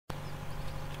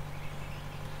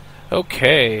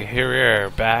Okay, here we are,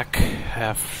 back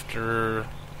after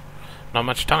not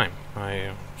much time.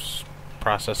 I was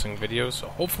processing videos, so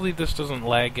hopefully this doesn't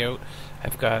lag out.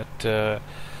 I've got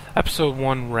episode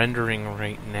 1 rendering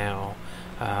right now.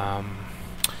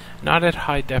 Not at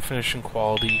high definition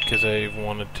quality, because I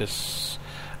wanted to...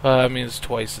 I mean, it's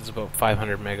twice, it's about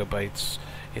 500 megabytes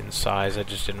in size. I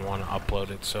just didn't want to upload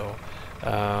it, so...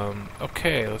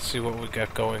 okay, let's see what we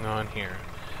got going on here.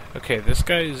 Okay, this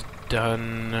guy is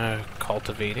done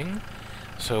cultivating,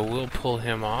 so we'll pull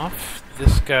him off.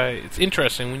 This guy, it's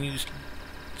interesting, when you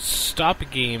stop a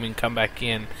game and come back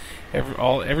in,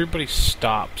 everybody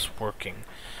stops working.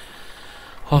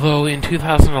 Although in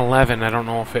 2011, I don't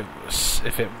know if it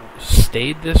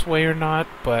stayed this way or not,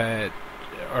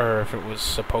 or if it was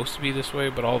supposed to be this way,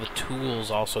 but all the tools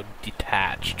also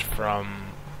detached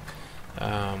from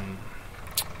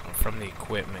the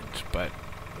equipment, but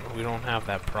we don't have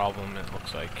that problem, it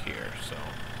looks like, here. So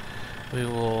we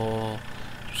will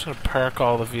just gonna park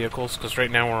all the vehicles, because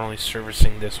right now we're only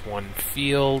servicing this one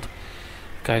field.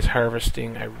 Guy's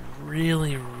harvesting. I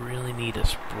really need a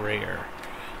sprayer.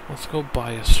 Let's go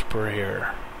buy a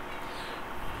sprayer.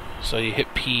 So you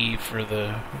hit P for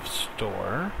the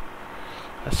store.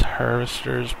 That's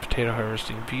harvesters, potato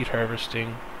harvesting, beet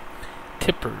harvesting,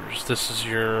 tippers. This is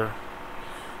your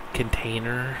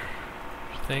container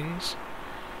things.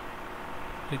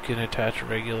 You can attach a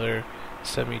regular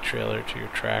semi-trailer to your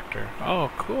tractor. Oh,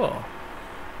 cool.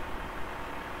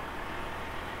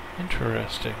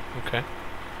 Interesting. Okay.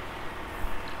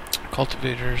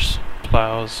 Cultivators,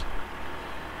 plows,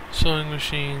 sewing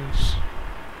machines,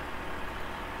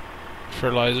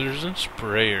 fertilizers, and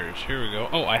sprayers. Here we go.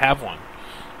 Oh, I have one.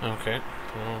 Okay.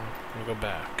 Well, we'll go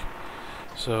back.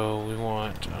 So we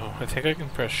want... Oh, I think I can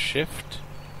press Shift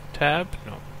Tab?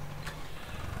 No.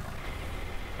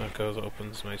 That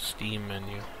opens my Steam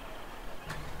menu.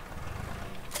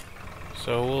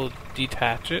 So we'll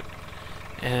detach it,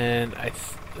 and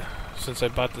since I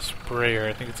bought the sprayer,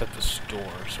 I think it's at the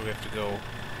store, so we have to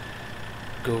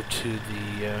go to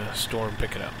the store and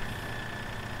pick it up.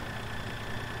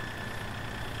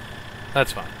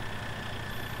 That's fine.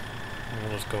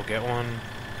 We'll just go get one.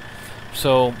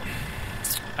 So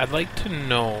I'd like to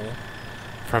know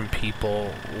from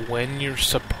people when you're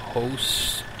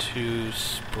supposed to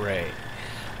spray.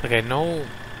 Like, I know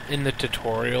in the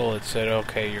tutorial it said,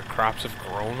 okay, your crops have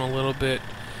grown a little bit,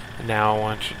 now I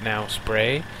want you to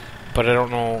spray, but I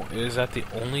don't know, is that the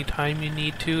only time you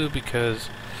need to? Because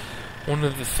one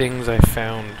of the things I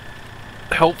found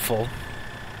helpful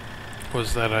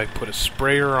was that I put a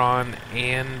sprayer on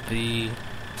and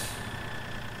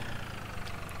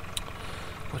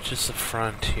which is the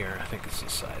front here, I think it's the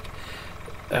side.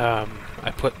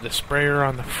 I put the sprayer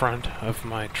on the front of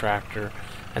my tractor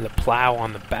and the plow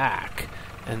on the back,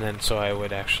 and then so I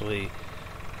would actually,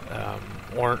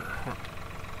 or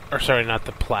sorry, not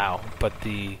the plow, but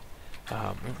the,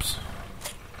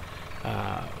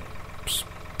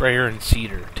 sprayer and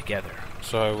seeder together.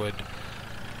 So I would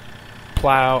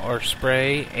plow or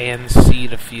spray and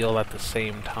seed a field at the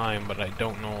same time, but I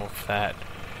don't know if that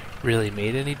really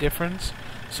made any difference.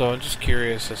 So I'm just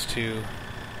curious as to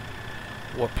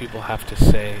what people have to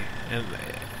say, and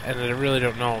I really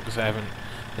don't know, because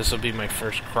this will be my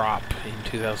first crop in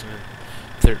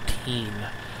 2013,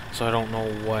 so I don't know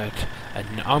what,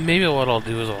 maybe what I'll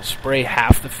do is I'll spray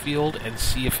half the field and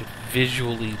see if it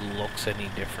visually looks any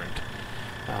different.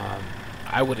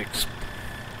 I would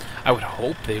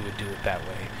hope they would do it that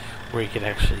way, where you can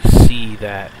actually see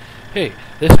that, hey,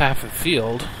 this half of the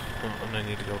field, and I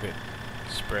need to go get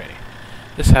spray,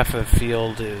 this half of the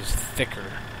field is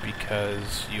thicker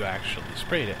because you actually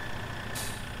sprayed it.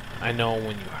 I know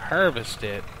when you harvest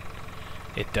it,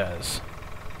 it does.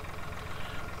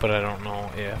 But I don't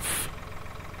know if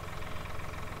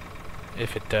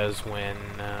it does when,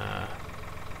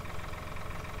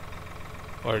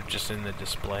 or just in the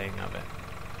displaying of it.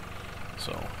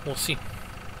 So, we'll see.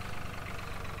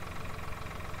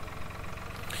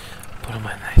 Put on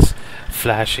my nice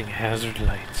flashing hazard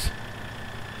lights.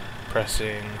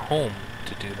 Pressing home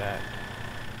to do that.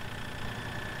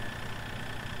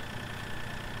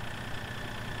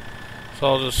 So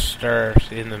I'll just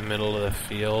start in the middle of the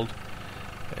field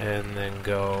and then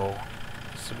go.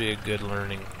 This will be a good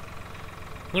learning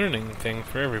thing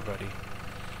for everybody.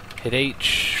 Hit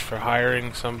H for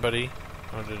hiring somebody.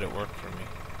 How did it work for me?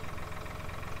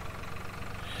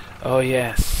 Oh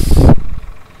yes.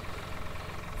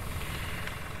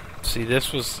 See, I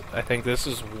think this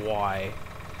is why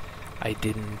I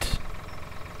didn't...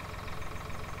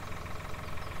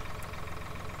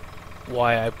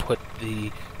 Why I put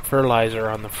the fertilizer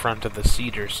on the front of the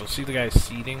seeder. So see the guy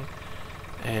seeding?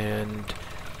 And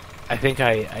I think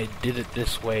I did it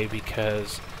this way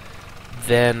because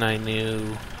then I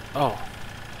knew, oh,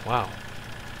 wow,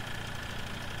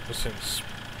 this thing's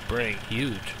spraying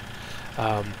huge.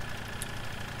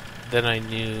 Then I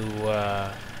knew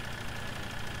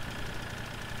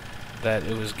that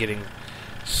it was getting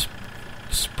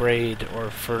sprayed or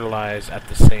fertilized at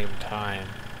the same time.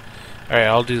 Alright,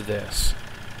 I'll do this.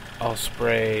 I'll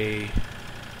spray...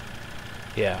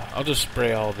 Yeah, I'll just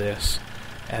spray all this,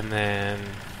 and then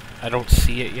I don't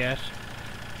see it yet,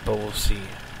 but we'll see.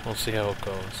 We'll see how it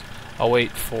goes. I'll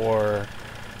wait for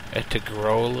it to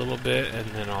grow a little bit,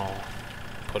 and then I'll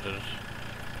put it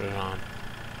on.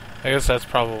 I guess that's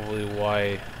probably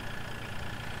why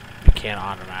you can't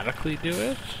automatically do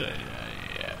it.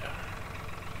 Yeah.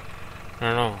 I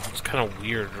don't know. It's kind of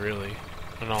weird, really.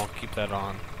 And I'll keep that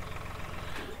on.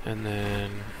 And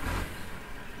then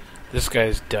this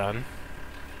guy's done.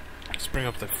 Let's bring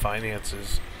up the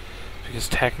finances, because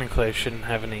technically I shouldn't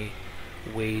have any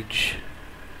wage.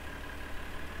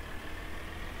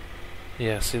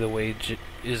 Yeah, see, the wage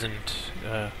isn't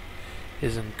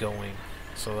going,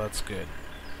 so that's good.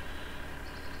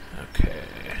 Okay,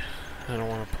 I don't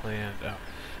want to plant. Oh,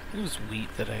 it was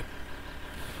wheat that I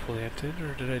planted,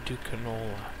 or did I do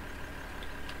canola?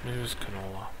 Maybe it was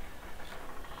canola.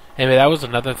 Anyway, that was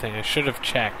another thing I should have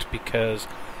checked, because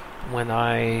when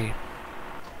I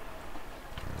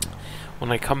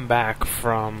come back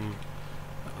from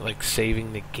like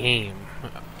saving the game,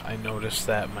 I noticed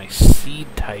that my seed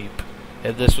type,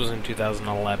 and this was in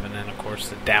 2011, and of course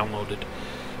the downloaded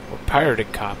or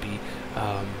pirated copy,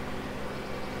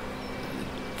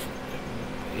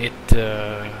 it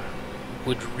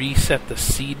would reset the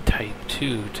seed type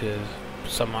too to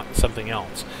something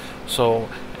else. So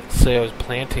say I was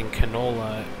planting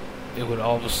canola, it would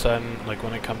all of a sudden, like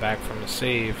when I come back from the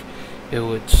save, it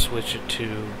would switch it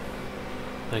to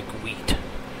like wheat.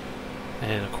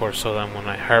 And of course, so then when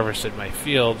I harvested my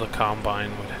field, the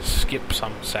combine would skip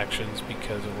some sections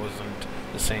because it wasn't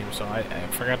the same. So I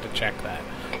forgot to check that.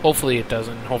 Hopefully it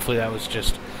doesn't. Hopefully that was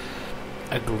just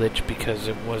a glitch because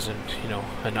it wasn't, you know,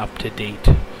 an up-to-date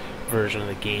version of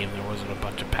the game. There wasn't a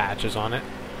bunch of patches on it.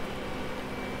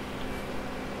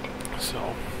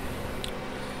 So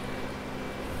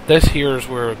this here is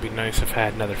where it would be nice if I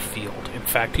had another field. In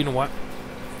fact, you know what?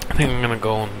 I think I'm going to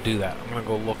go and do that. I'm going to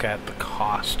go look at the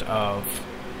cost of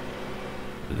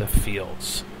the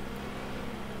fields.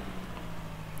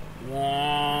 You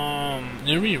know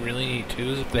what you really need to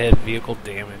is if they had vehicle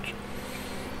damage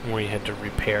where you had to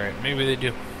repair it. Maybe they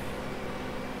do.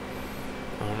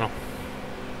 I don't know.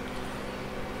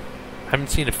 I haven't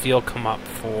seen a field come up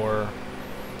for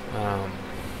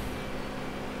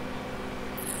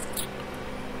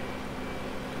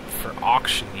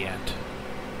auction yet.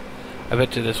 I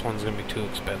bet you this one's going to be too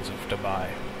expensive to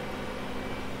buy.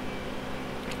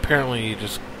 Apparently you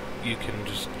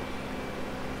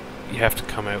have to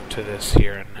come out to this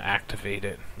here and activate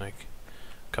it. Like,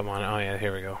 come on, oh yeah,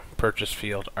 here we go. Purchase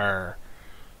field R.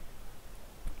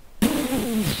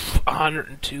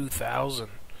 102,000.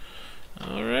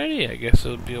 Alrighty, I guess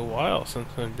it'll be a while since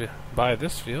I buy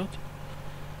this field.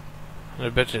 And I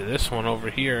bet you this one over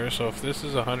here, so if this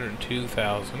is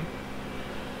 102,000,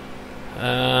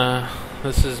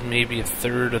 this is maybe a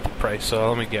third of the price, so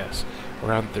let me guess,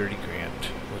 around 30 grand,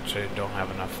 which I don't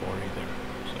have enough for either,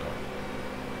 so.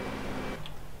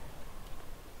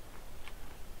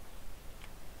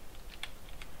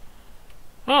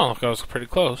 Oh, look, I was pretty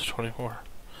close,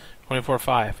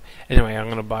 24.5. Anyway, I'm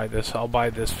gonna buy this, I'll buy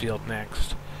this field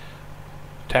next.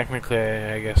 Technically,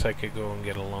 I guess I could go and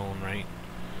get a loan, right?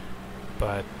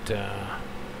 But,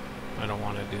 I don't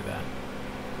want to do that.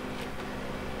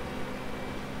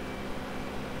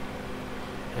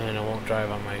 And I won't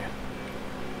drive on my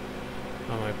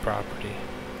property.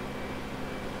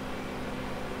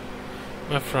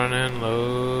 My front end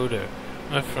loader.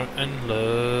 My front end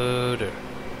loader.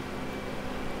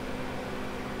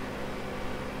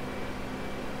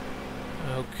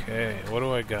 Okay, what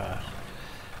do I got?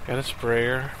 Got a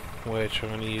sprayer, which I'm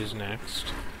going to use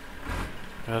next.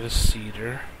 Got a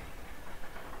seeder.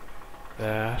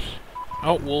 That.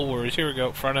 Oh, Woolworths. Here we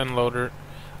go. Front end loader.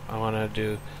 I want to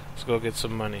do. Let's go get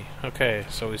some money. Okay,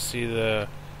 so we see the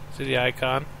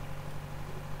icon.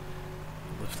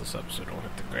 Lift this up so I don't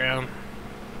hit the ground.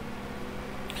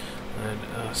 And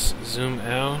zoom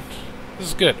out. This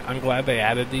is good. I'm glad they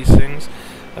added these things.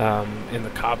 In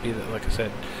the copy that, like I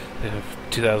said, of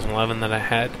 2011 that I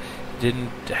had,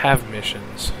 didn't have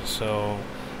missions. So,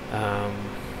 I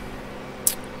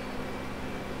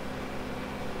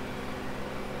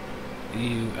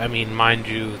mean, mind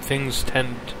you, things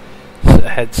tend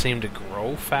had seemed to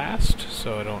grow fast,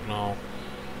 so I don't know.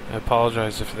 I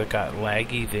apologize if it got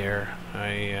laggy there.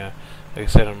 Like I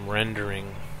said, I'm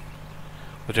rendering,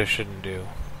 which I shouldn't do.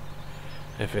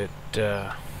 If it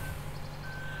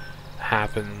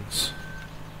happens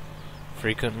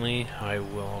frequently, I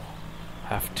will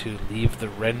have to leave the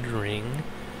rendering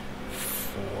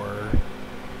for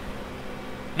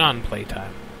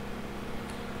non-playtime.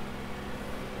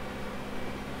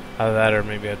 Either that, or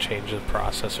maybe I'll change the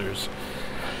processors.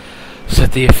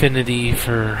 Set the affinity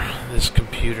for this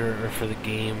computer, or for the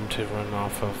game, to run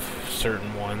off of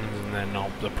certain ones, and then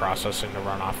the processing to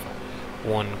run off of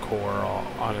one core all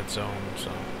on its own.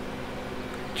 So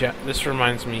this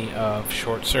reminds me of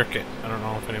Short Circuit. I don't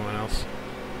know if anyone else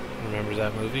remembers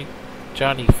that movie.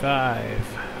 Johnny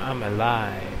 5, I'm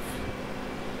alive.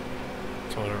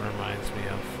 That's what it reminds me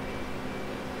of.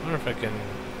 I wonder if I can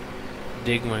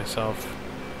dig myself.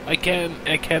 I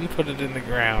can put it in the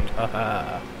ground.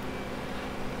 Haha.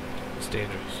 It's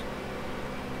dangerous.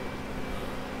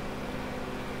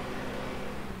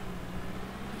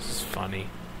 This is funny.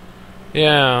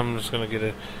 Yeah, I'm just gonna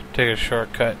take a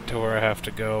shortcut to where I have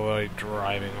to go by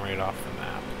driving right off the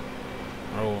map.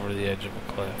 Or over the edge of a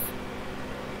cliff.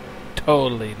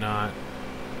 Totally not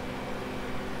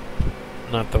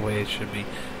the way it should be.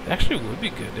 It actually would be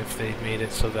good if they made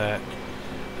it so that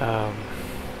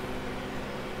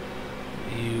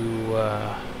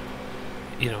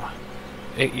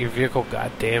your vehicle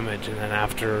got damaged, and then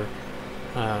after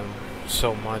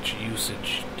so much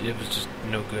usage, it was just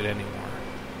no good anymore.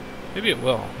 Maybe it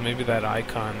will. Maybe that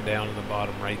icon down at the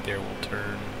bottom right there will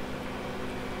turn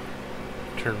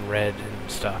red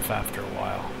and stuff after a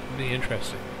while. It'd be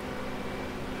interesting.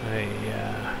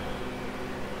 I'd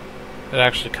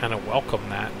actually kind of welcome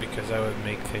that, because that would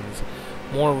make things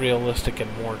more realistic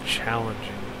and more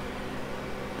challenging.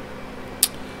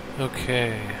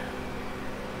 Okay.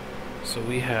 So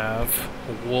we have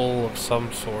wool of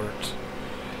some sort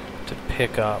to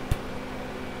pick up.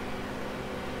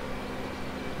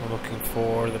 I'm looking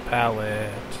for the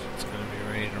pallet. It's going to be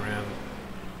right around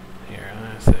here.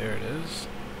 There it is.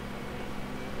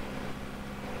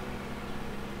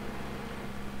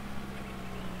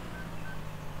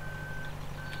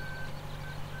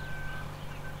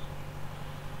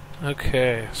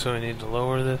 Okay, so I need to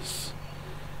lower this.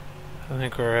 I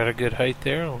think we're at a good height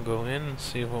there. I'll go in and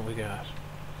see what we got.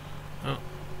 Oh.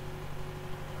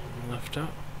 Lift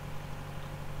up.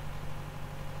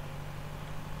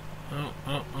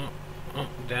 Oh,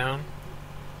 down.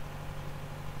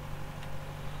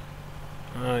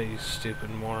 Oh, you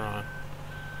stupid moron.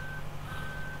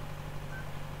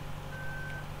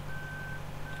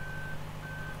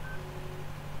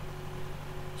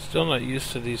 Still not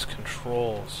used to these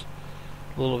controls.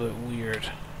 A little bit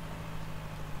weird.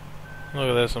 Look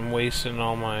at this, I'm wasting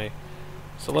all my...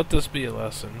 So let this be a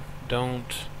lesson. Do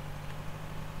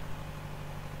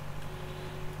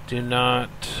not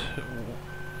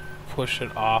push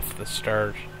it off the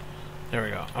start. There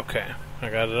we go. Okay, I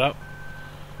got it up.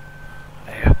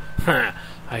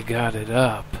 I got it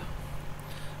up.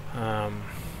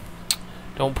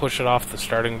 Don't push it off the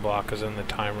starting block, because then the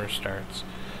timer starts.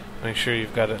 Make sure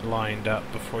you've got it lined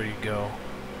up before you go.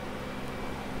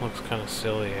 Looks kind of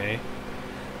silly, eh?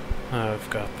 I've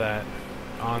got that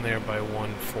on there by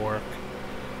one fork.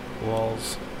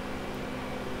 Lulz.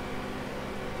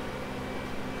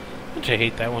 Don't you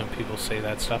hate that when people say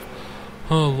that stuff?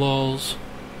 Oh, lulz.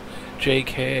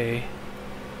 JK.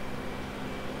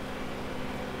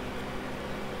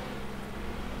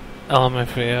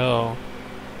 LMFAO.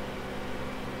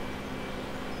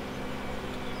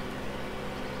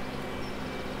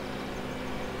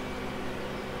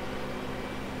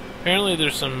 Apparently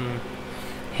there's some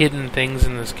hidden things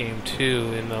in this game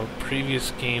too. In the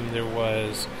previous game there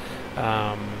was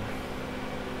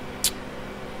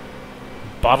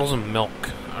bottles of milk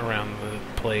around the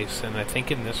place, and I think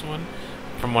in this one,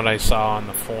 from what I saw on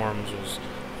the forums, was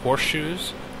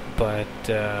horseshoes, but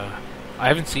I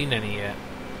haven't seen any yet.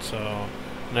 So,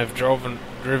 and I've driven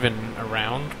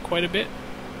around quite a bit,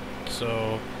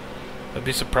 so I'd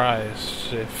be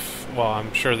surprised if, well,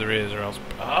 I'm sure there is, or else.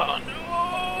 Oh no!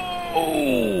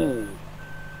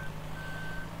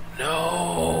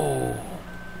 No!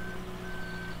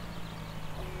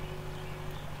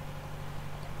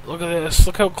 Look at this.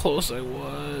 Look how close I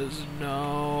was.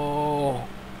 No.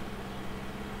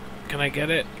 Can I get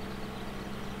it?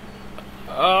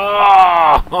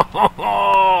 Oh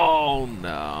no,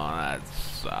 that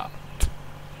sucked.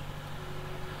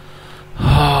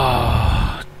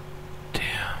 Oh,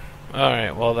 damn.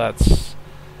 Alright, well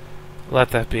let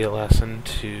that be a lesson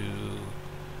to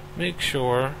make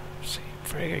sure. See,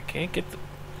 frig, I can't get the...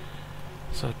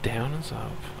 So down is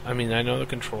up. I mean, I know the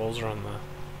controls are on the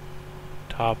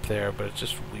top there, but it's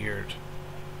just weird.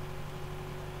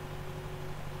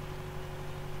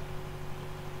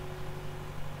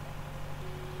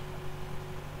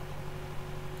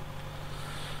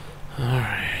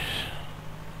 Alright.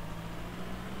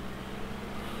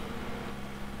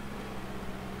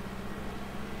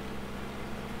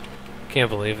 Can't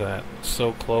believe that.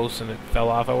 So close and it fell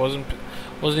off. I wasn't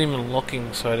even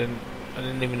looking, so I didn't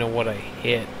even know what I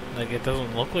hit. Like, it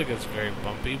doesn't look like it's very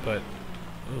bumpy, but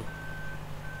ooh.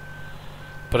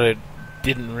 But I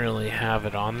didn't really have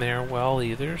it on there well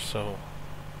either, so,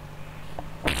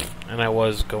 and I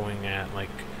was going at like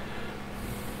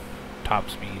top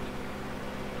speed.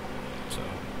 So,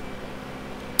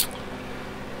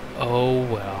 oh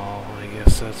well, I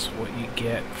guess that's what you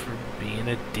get for being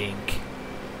a dink.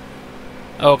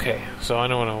 Okay, so I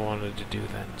know what I wanted to do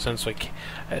then. Since like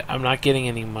I'm not getting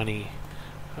any money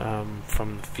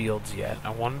from the fields yet, I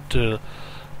wanted to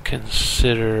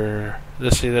consider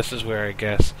this. See, this is where I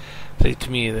guess,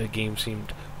 to me, the game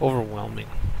seemed overwhelming.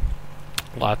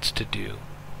 Lots to do.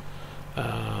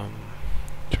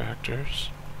 Tractors.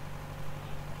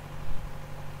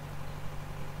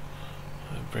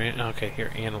 Okay,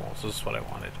 here, animals. This is what I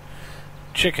wanted.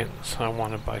 Chickens. I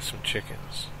want to buy some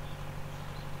chickens.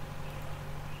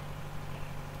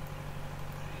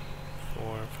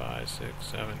 4, 5, 6,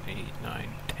 7, 8, 9,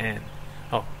 10.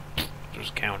 Oh, there's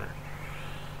a counter.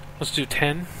 Let's do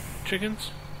 10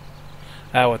 chickens.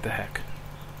 Ah, what the heck.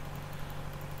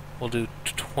 We'll do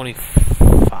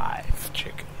 25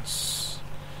 chickens.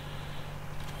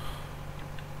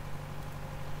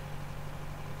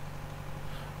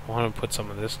 I want to put some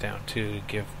of this down too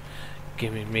to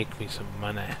make me some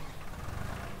money.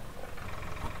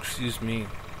 Excuse me.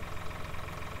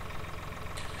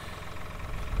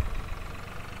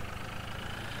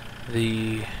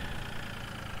 The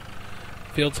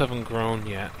fields haven't grown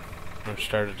yet, or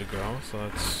started to grow, so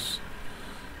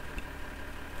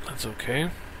that's okay.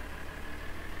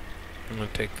 I'm going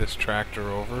to take this tractor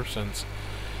over since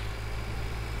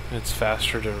it's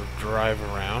faster to drive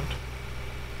around.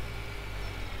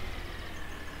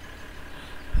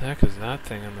 The heck is that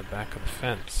thing on the back of the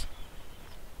fence?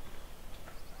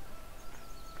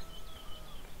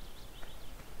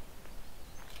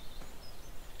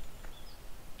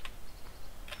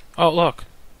 Oh, look.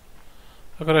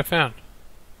 Look what I found.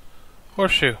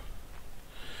 Horseshoe.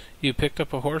 You picked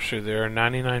up a horseshoe. There are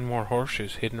 99 more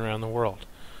horseshoes hidden around the world.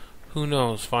 Who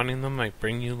knows? Finding them might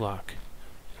bring you luck.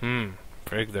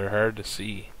 Frig, they're hard to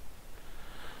see.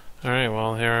 Alright,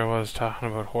 well, here I was talking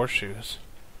about horseshoes.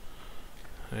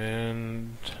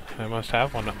 And I must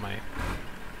have one at my...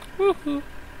 Woohoo!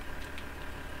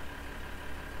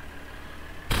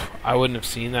 I wouldn't have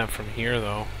seen that from here,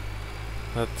 though.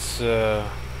 That's,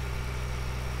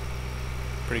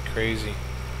 pretty crazy.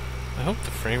 I hope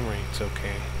the frame rate's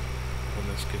okay when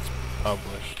this gets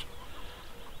published.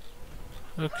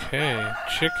 Okay,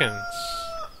 chickens.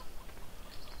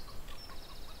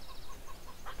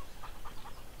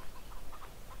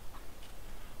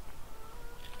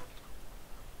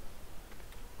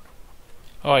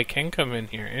 Oh, I can come in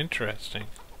here. Interesting.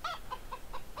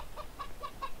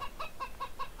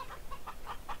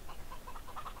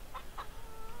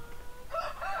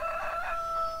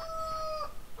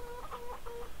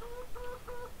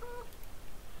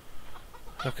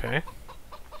 Okay.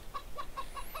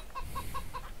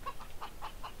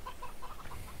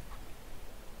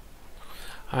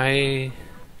 I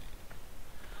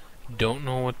don't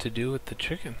know what to do with the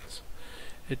chickens.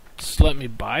 It just let me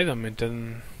buy them. It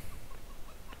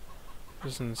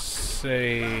doesn't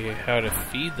say how to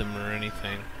feed them or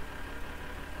anything.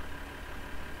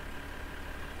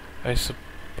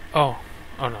 oh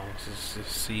no, this is the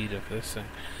seed of this thing.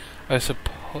 I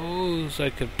suppose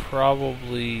I could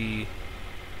probably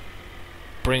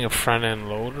bring a front end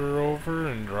loader over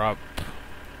and drop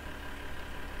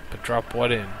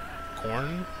what in?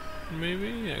 Corn,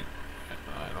 maybe?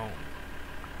 I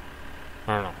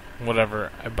don't know.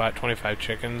 Whatever. I bought 25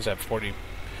 chickens at $40.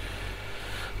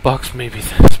 Maybe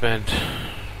spent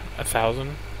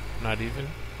 1,000. Not even.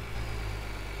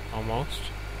 Almost.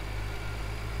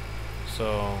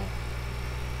 So,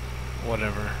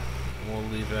 whatever. We'll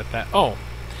leave it at that. Oh,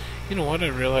 you know what? I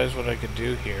realized what I could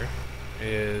do here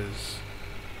is,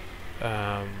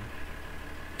 I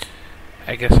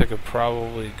guess I could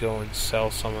probably go and sell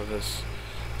some of this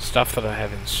stuff that I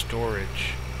have in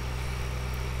storage.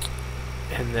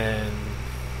 And then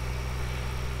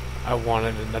I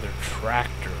wanted another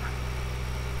tractor.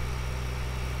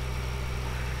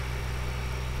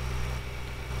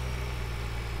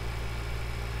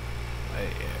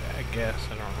 I guess,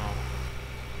 I don't know.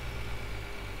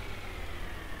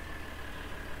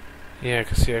 Yeah,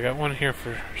 cause see, I got one here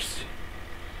for.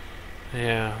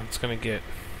 Yeah, it's gonna get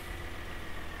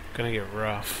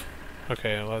rough.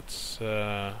 Okay, let's.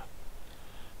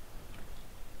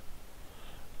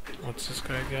 What's this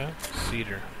guy got?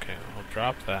 Cedar. Okay, I'll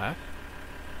drop that.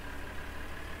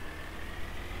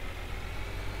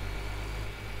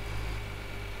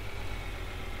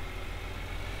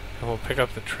 And we'll pick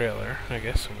up the trailer, I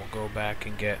guess, and we'll go back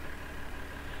and get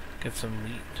some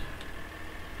wheat.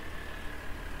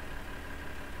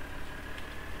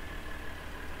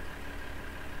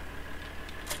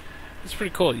 It's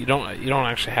pretty cool. You don't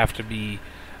actually have to be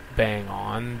bang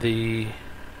on the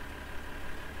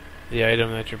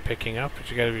item that you're picking up, but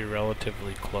you got to be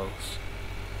relatively close.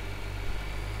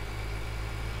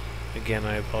 Again,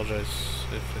 I apologize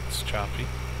if it's choppy.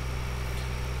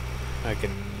 I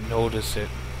can notice it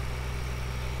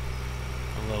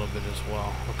a little bit as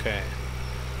well. Okay.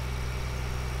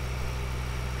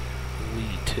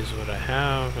 Wheat is what I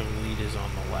have, and wheat is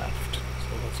on the left.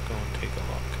 So let's go and take a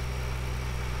look.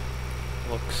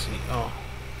 See. Oh.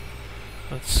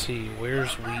 Let's see.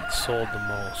 Where's wheat sold the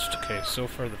most? Okay, so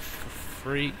far the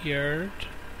freight yard.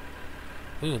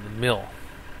 Ooh, the mill.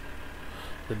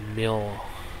 The mill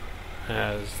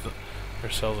has or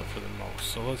sells it for the most.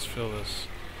 So let's fill this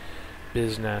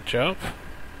biznatch up.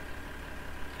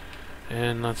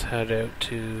 And let's head out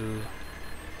to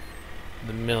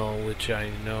the mill, which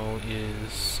I know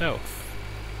is south.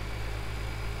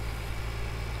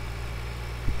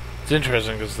 It's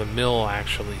interesting because the mill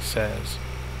actually says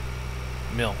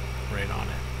mill right on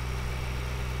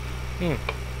it.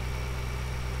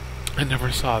 I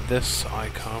never saw this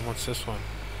icon. What's this one?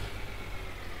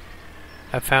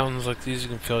 At fountains like these, you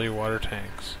can fill your water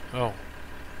tanks. Oh.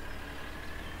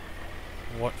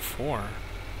 What for?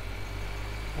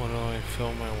 What do I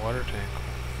fill my water tank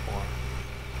for?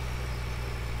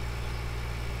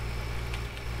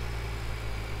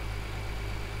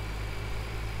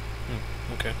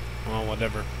 Okay. Well,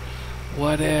 whatever.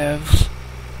 Whatevs.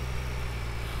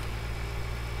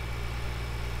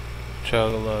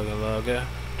 Chug-a-lug-a-lugga.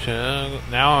 Chug.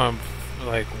 Now I'm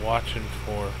like watching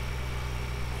for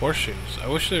horseshoes. I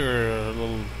wish they were a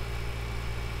little.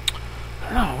 I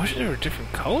don't know. I wish they were a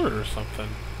different color or something.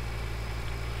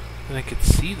 Then I could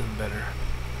see them better.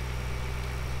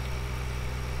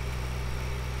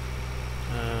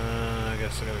 I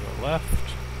guess I gotta go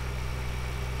left.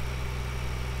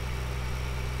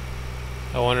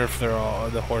 I wonder if they're all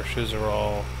the horseshoes are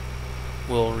all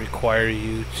will require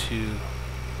you to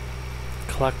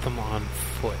collect them on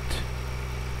foot.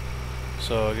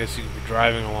 So I guess you could be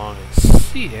driving along and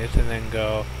see it and then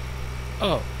go,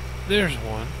 oh, there's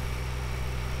one.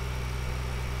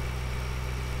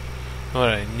 What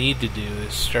I need to do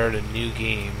is start a new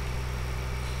game,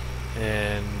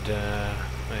 and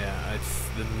yeah,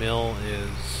 the mill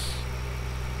is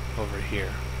over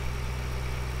here.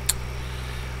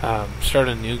 Start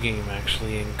a new game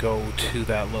actually and go to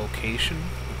that location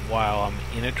while I'm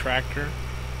in a tractor,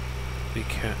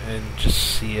 and just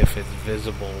see if it's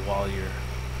visible while you're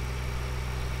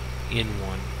in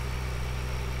one.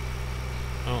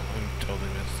 Oh, I totally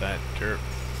missed that dirt.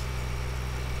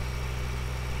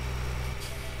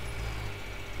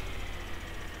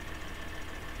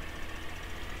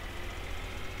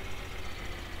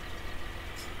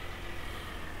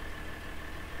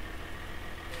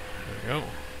 There we go.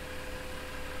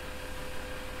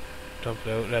 Dump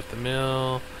it out at the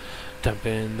mill. Dump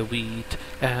in the wheat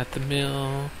at the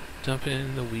mill. Dump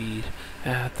in the wheat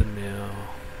at the mill.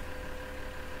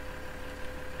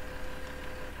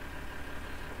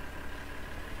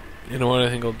 You know what I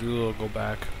think I'll do? I'll go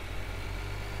back.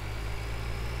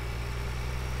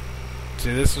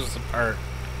 See, this was the part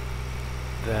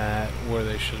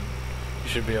where you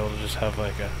should be able to just have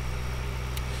like a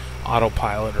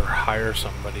autopilot or hire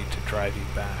somebody to drive you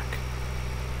back.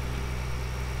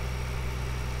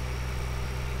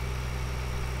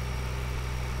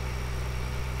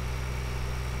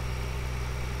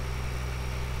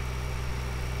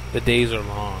 The days are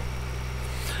long.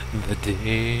 The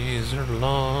days are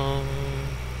long.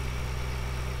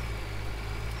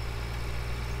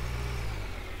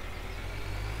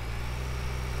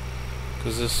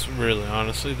 Because this, really,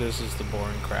 honestly, this is the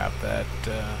boring crap that,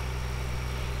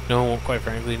 quite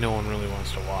frankly, no one really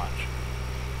wants to watch.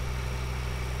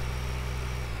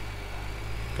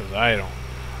 Because I don't.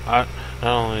 Not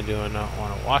only do I not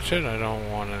want to watch it, I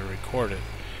don't want to record it.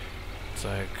 It's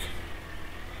like,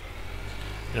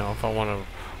 if I want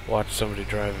to watch somebody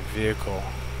drive a vehicle,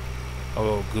 I'll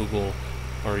go Google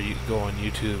or go on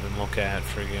YouTube and look at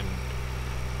friggin'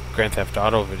 Grand Theft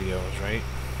Auto videos, right?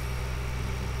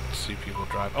 See people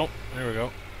drive. Oh, there we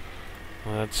go.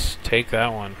 Let's take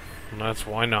that one. And that's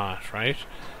why not, right?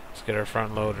 Let's get our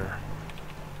front loader.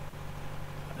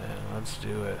 And let's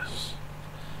do this.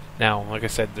 Now, like I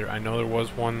said, I know there was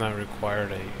one that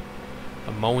required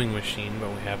a mowing machine, but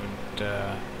we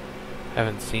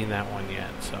haven't seen that one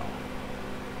yet, so.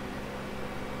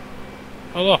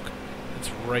 Oh look, it's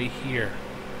right here.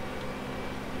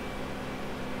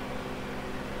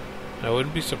 I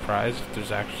wouldn't be surprised if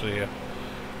there's actually a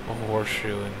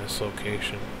horseshoe in this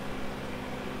location.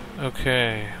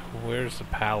 Okay, where's the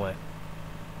pallet?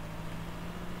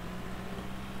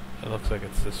 It looks like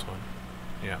it's this one.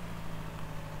 Yeah.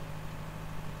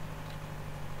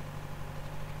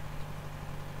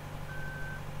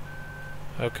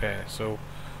 Okay, so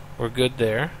we're good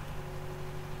there.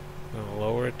 I'm gonna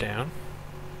lower it down.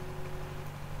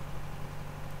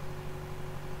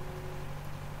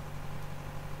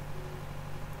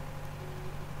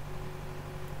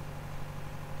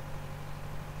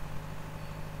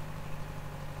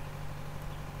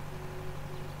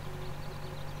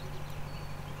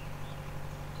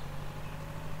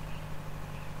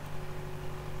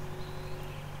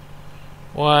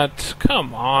 What?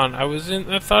 Come on,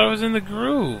 I thought I was in the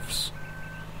grooves.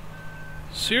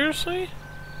 Seriously?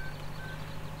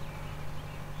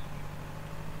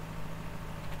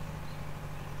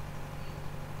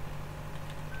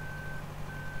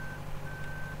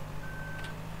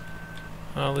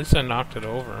 Well, at least I knocked it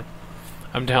over.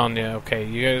 I'm telling you, okay,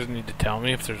 you guys need to tell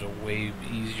me if there's a way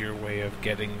easier way of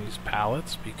getting these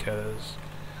pallets, because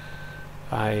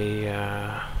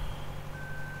I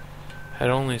had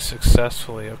only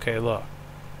successfully... Okay, look.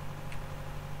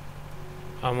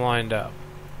 I'm lined up.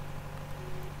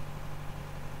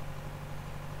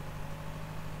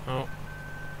 Oh.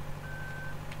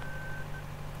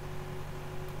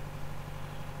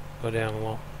 Go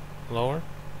down lower.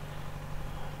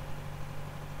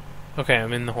 Okay,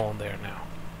 I'm in the hole there now.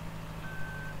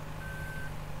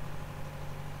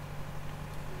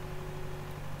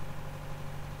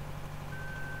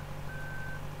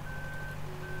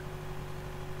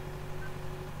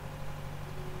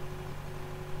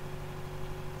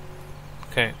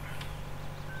 Okay.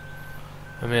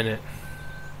 I'm in it.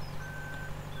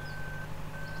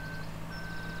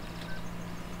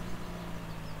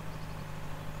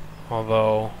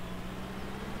 Although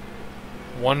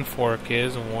one fork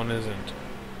is and one isn't.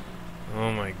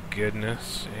 Oh my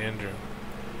goodness, Andrew.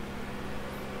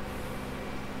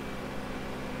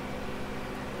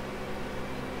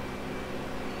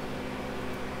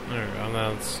 There we go,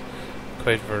 that's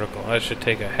quite vertical. I should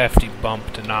take a hefty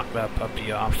bump to knock that puppy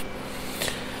off.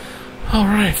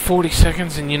 Alright, 40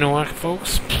 seconds, and you know what,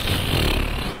 folks?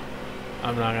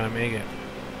 I'm not gonna make it.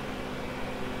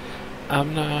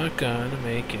 I'm not gonna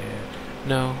make it.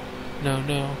 No, no,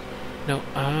 no. No,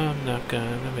 I'm not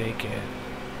gonna make it.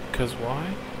 'Cause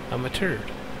why? I'm a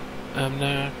turd. I'm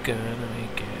not gonna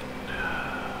make it.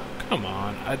 Come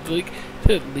on, I'd like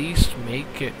to at least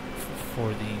make it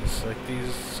for these. Like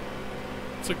these...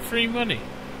 It's like free money.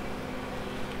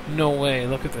 No way,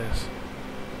 look at this.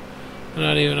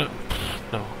 Not even a...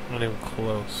 No, not even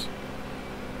close.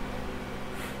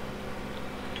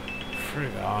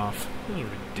 Frig off. This is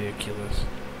ridiculous.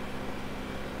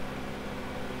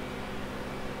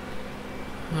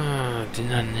 Did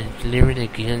not deliver the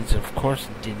goods. Of course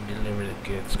it didn't deliver the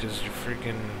goods, because you're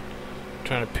freaking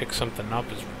trying to pick something up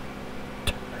is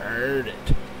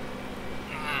retarded.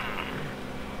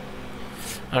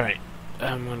 Alright,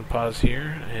 I'm going to pause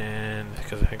here, and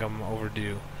because I think I'm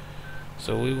overdue.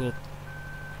 So we will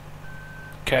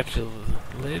catch you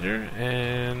later,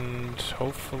 and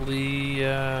hopefully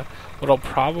what I'll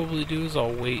probably do is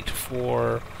I'll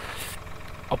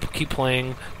keep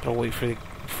playing, but I'll wait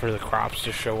for the crops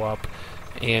to show up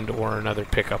and or another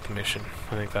pickup mission.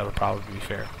 I think that'll probably be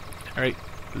fair. Alright,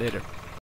 later.